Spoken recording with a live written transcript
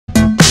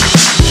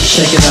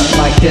Shake it up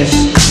like this,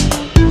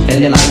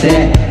 and then like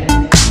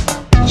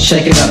that.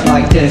 Shake it up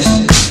like this,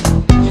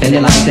 and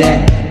then like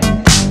that.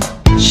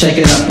 Shake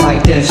it up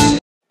like this.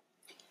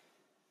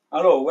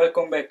 Hello,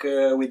 welcome back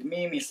with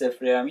me,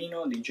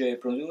 Mrfleamino, DJ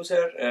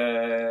producer.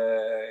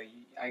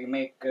 I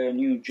make a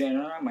new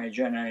genre. My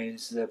genre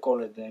is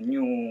called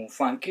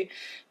NuFunky.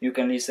 You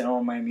can listen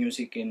all my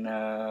music in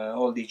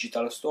all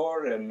digital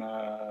store and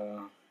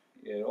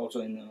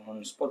also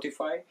on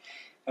Spotify.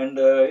 And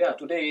yeah,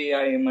 today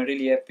I am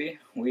really happy.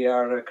 We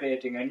are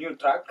creating a new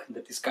track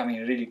that is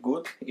coming really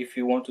good. If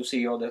you want to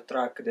see all the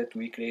track that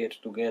we create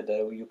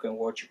together, you can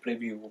watch a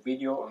preview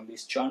video on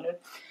this channel.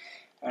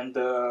 And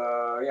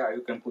yeah,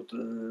 you can put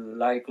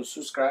like or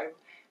subscribe.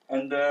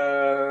 And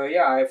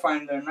yeah, I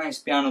find a nice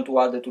piano to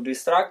add to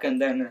this track,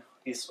 and then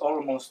it's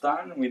almost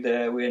done. We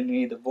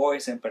need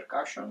voice and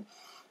percussion.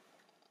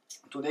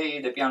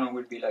 Today the piano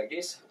will be like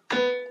this.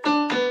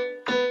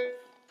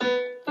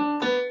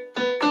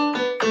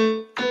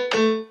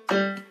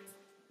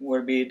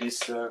 Will be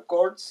these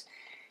chords,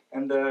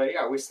 and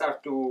yeah, we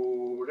start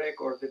to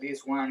record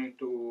this one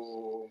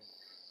into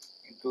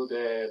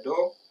the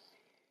DAW,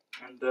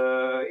 and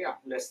yeah,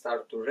 let's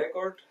start to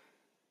record,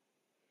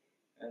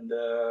 and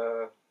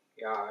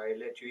yeah, I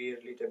let you hear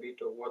a little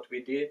bit of what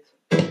we did.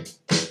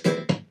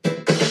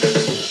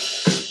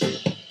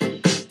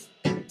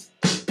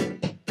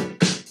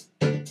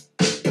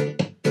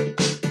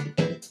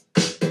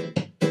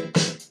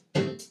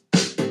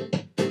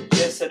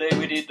 Yesterday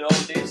we did all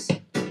this.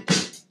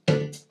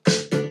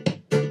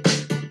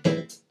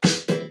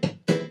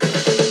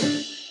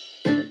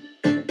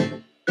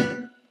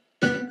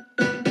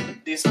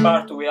 This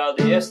part we had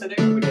yesterday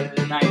with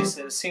a nice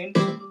synth.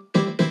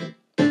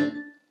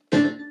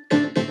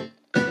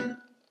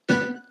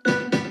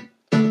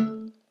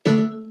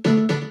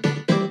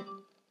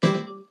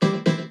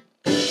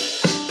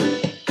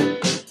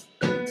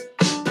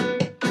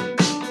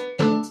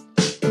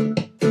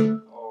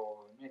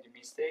 Oh, I made a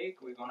mistake.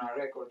 We're gonna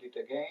record it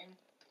again.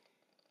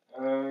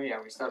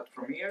 Yeah, we start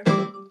from here.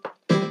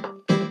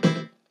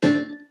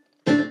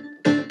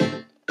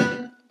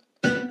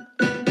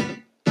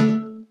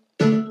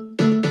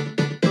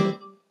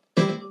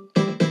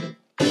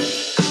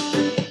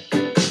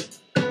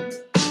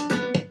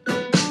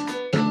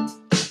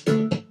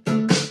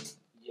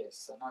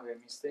 Another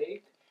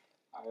mistake.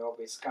 I hope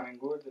it's coming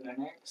good in the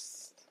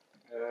next.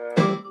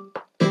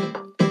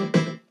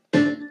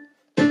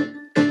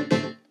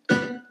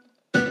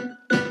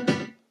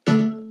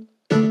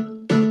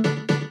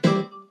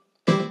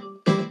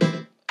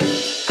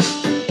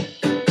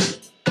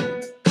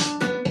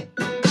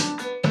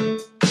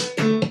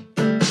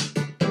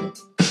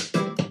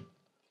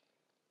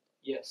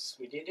 Yes,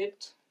 we did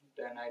it.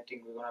 Then I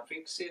think we're gonna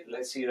fix it.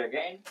 Let's hear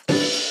again.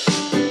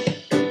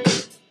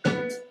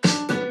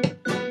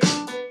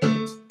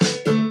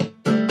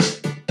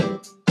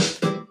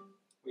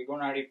 We're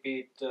gonna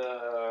repeat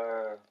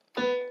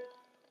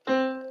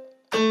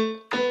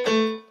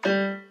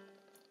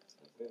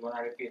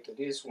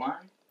this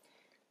one,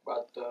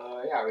 but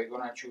yeah, we're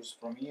gonna choose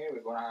from here.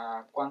 We're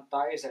gonna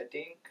quantize, I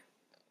think.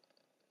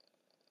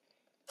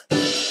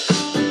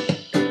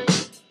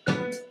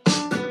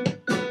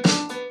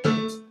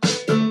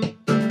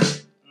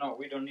 No,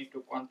 we don't need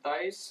to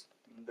quantize.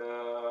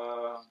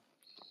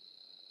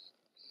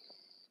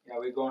 Yeah,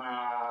 we're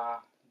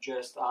gonna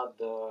just add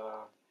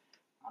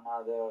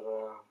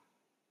another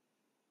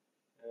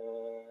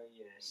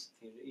yes,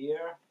 till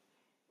here.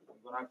 I'm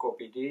gonna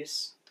copy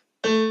this,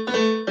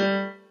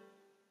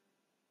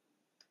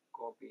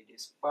 copy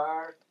this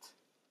part,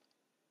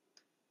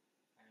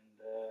 and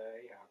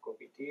yeah,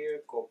 copy it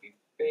here, copy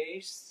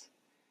paste.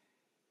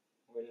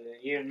 Well,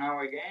 here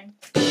now again.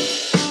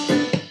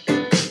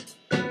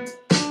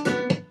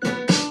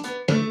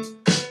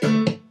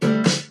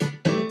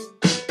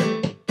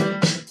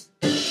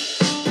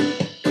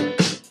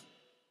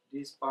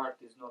 This part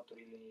is not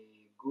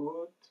really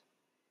good,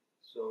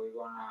 so we're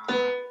gonna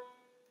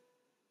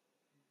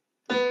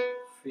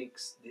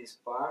fix this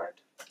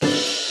part.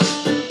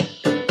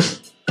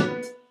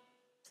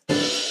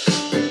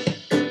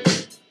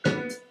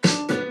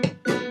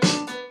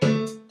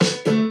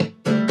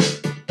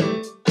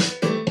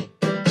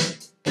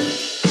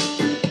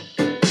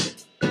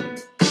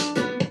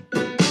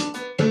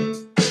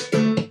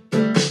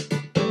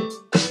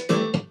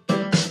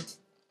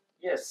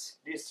 Yes,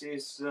 this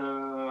is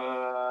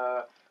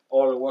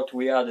all what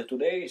we added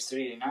today. It's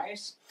really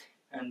nice,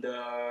 and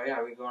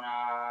yeah, we're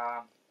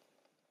gonna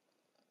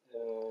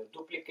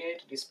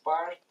duplicate this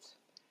part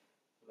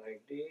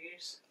like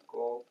this,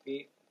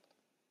 copy,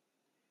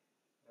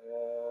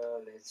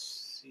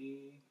 let's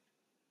see,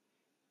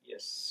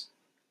 yes,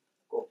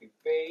 copy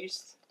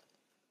paste,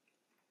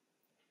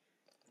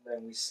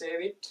 then we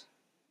save it,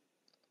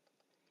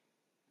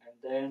 and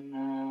then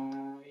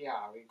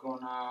yeah, we're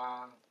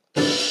gonna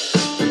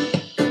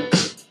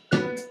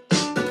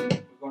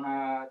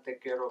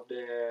take care of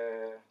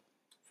the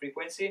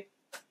frequency.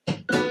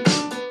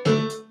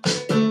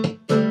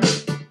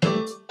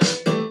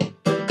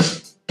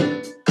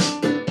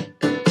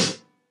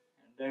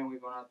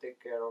 take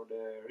care of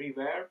the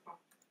reverb.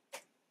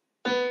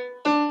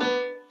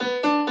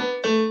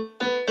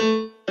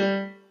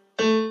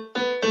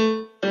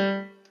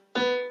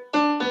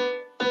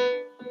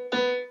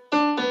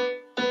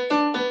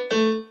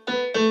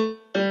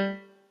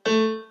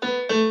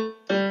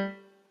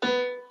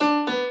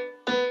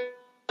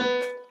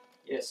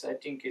 Yes, I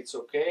think it's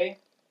okay.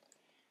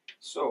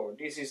 So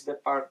this is the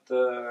part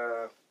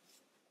that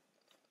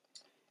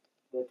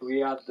we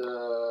had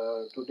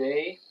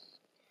today,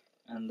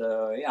 and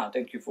yeah,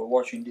 thank you for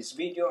watching this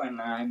video, and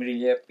I'm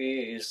really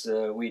happy is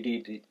we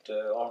did it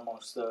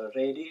almost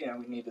ready,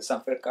 and we need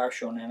some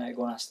percussion, and I'm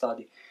gonna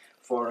study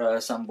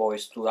for some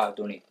voice to add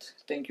on it.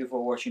 Thank you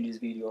for watching this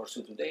video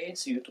also today.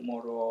 See you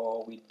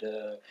tomorrow with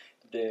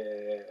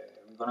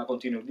we're gonna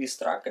continue this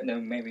track, and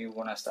then maybe we're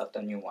gonna start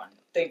a new one.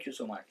 Thank you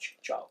so much.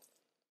 Ciao.